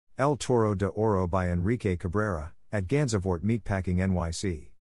El Toro de Oro by Enrique Cabrera, at Gansevoort Meatpacking NYC.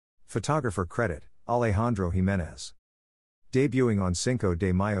 Photographer credit, Alejandro Jimenez. Debuting on Cinco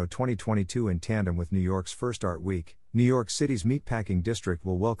de Mayo 2022 in tandem with New York's first Art Week, New York City's Meatpacking District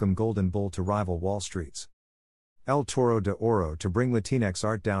will welcome Golden Bull to rival Wall Street's El Toro de Oro to bring Latinx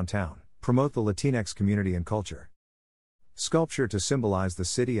art downtown, promote the Latinx community and culture. Sculpture to symbolize the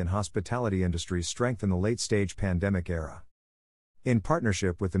city and hospitality industry's strength in the late-stage pandemic era. In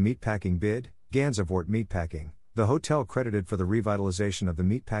partnership with the Meatpacking Bid, Gansevoort Meatpacking, the hotel credited for the revitalization of the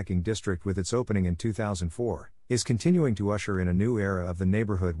Meatpacking District with its opening in 2004, is continuing to usher in a new era of the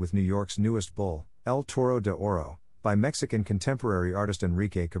neighborhood with New York's newest bull, El Toro de Oro, by Mexican contemporary artist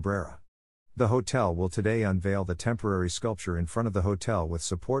Enrique Cabrera. The hotel will today unveil the temporary sculpture in front of the hotel with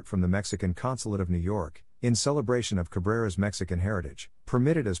support from the Mexican Consulate of New York, in celebration of Cabrera's Mexican heritage,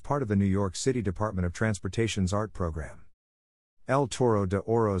 permitted as part of the New York City Department of Transportation's art program. El Toro de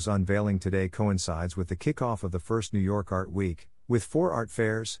Oro's unveiling today coincides with the kickoff of the first New York Art Week, with 4 art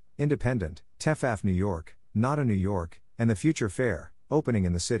fairs, Independent, TEFAF New York, NADA New York, and the Future Fair, opening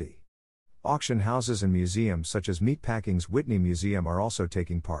in the city. Auction houses and museums such as Meatpacking's Whitney Museum are also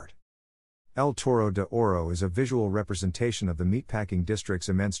taking part. El Toro de Oro is a visual representation of the Meatpacking District's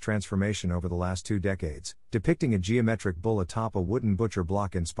immense transformation over the last 2 decades, depicting a geometric bull atop a wooden butcher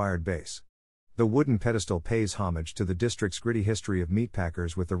block-inspired base. The wooden pedestal pays homage to the district's gritty history of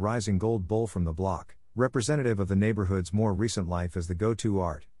meatpackers with the rising gold bull from the block, representative of the neighborhood's more recent life as the go-to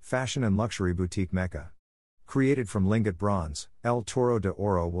art, fashion and luxury boutique mecca. Created from lingot bronze, El Toro de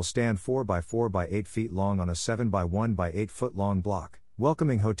Oro will stand 4 by 4 by 8 feet long on a 7 by 1 by 8 foot long block,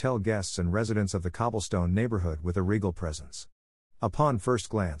 welcoming hotel guests and residents of the cobblestone neighborhood with a regal presence. Upon first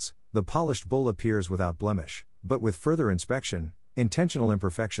glance, the polished bull appears without blemish, but with further inspection, intentional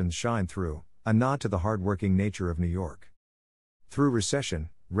imperfections shine through, a nod to the hard-working nature of New York. Through recession,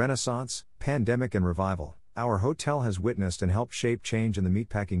 renaissance, pandemic and revival, our hotel has witnessed and helped shape change in the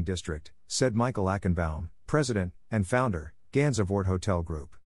Meatpacking District, said Michael Achenbaum, president and founder, Gansevoort Hotel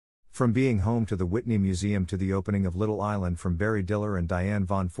Group. From being home to the Whitney Museum to the opening of Little Island from Barry Diller and Diane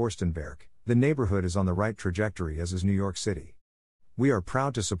von Furstenberg, the neighborhood is on the right trajectory as is New York City. We are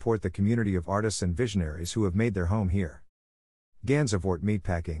proud to support the community of artists and visionaries who have made their home here. Gansevoort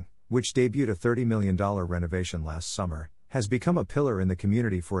Meatpacking, which debuted a $30 million renovation last summer, has become a pillar in the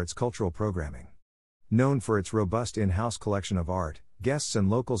community for its cultural programming. Known for its robust in-house collection of art, guests and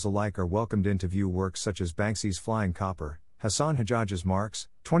locals alike are welcomed in to view works such as Banksy's Flying Copper, Hassan Hajjaj's Marks,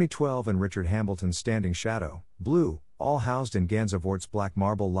 2012 and Richard Hambleton's Standing Shadow, Blue, all housed in Gansevoort's black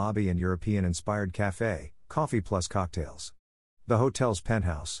marble lobby and European-inspired café, Coffee Plus Cocktails. The hotel's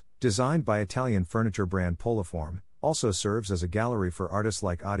penthouse, designed by Italian furniture brand Poliform, also serves as a gallery for artists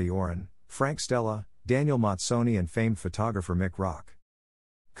like Adi Oren, Frank Stella, Daniel Mazzoni and famed photographer Mick Rock.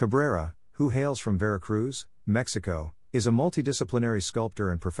 Cabrera, who hails from Veracruz, Mexico, is a multidisciplinary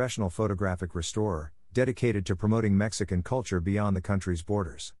sculptor and professional photographic restorer, dedicated to promoting Mexican culture beyond the country's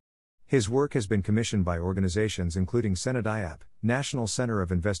borders. His work has been commissioned by organizations including CENIDIAP, National Center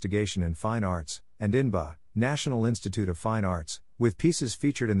of Investigation in Fine Arts, and INBA, National Institute of Fine Arts, with pieces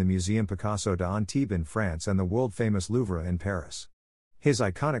featured in the Muséum Picasso d'Antibes in France and the world-famous Louvre in Paris. His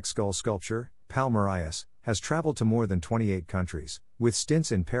iconic skull sculpture, Palmarias, has traveled to more than 28 countries, with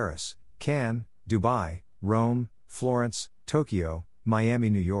stints in Paris, Cannes, Dubai, Rome, Florence, Tokyo, Miami,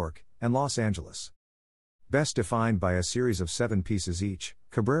 New York, and Los Angeles. Best defined by a series of 7 pieces each,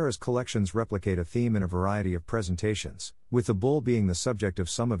 Cabrera's collections replicate a theme in a variety of presentations, with the bull being the subject of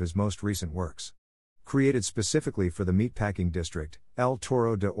some of his most recent works. Created specifically for the Meatpacking District, El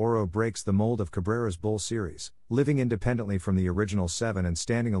Toro de Oro breaks the mold of Cabrera's bull series, living independently from the original 7 and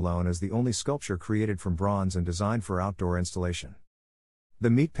standing alone as the only sculpture created from bronze and designed for outdoor installation. The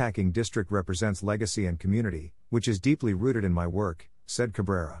Meatpacking District represents legacy and community, which is deeply rooted in my work, said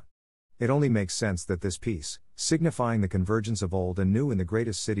Cabrera. It only makes sense that this piece, signifying the convergence of old and new in the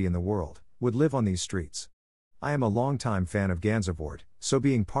greatest city in the world, would live on these streets. I am a longtime fan of Gansevoort, so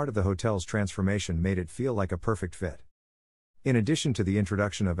being part of the hotel's transformation made it feel like a perfect fit. In addition to the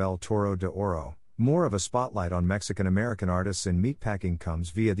introduction of El Toro de Oro, more of a spotlight on Mexican-American artists in meatpacking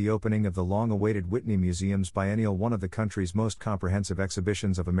comes via the opening of the long-awaited Whitney Museum's biennial, one of the country's most comprehensive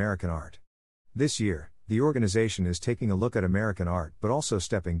exhibitions of American art. This year, the organization is taking a look at American art but also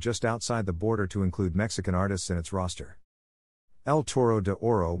stepping just outside the border to include Mexican artists in its roster. El Toro de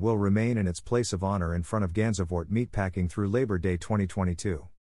Oro will remain in its place of honor in front of Gansevoort Meatpacking through Labor Day 2022.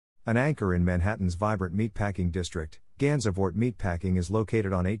 An anchor in Manhattan's vibrant meatpacking district, Gansevoort Meatpacking is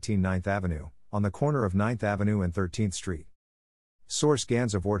located on 18 9th Avenue, on the corner of 9th Avenue and 13th Street. Source: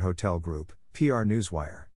 Gansevoort Hotel Group, PR Newswire.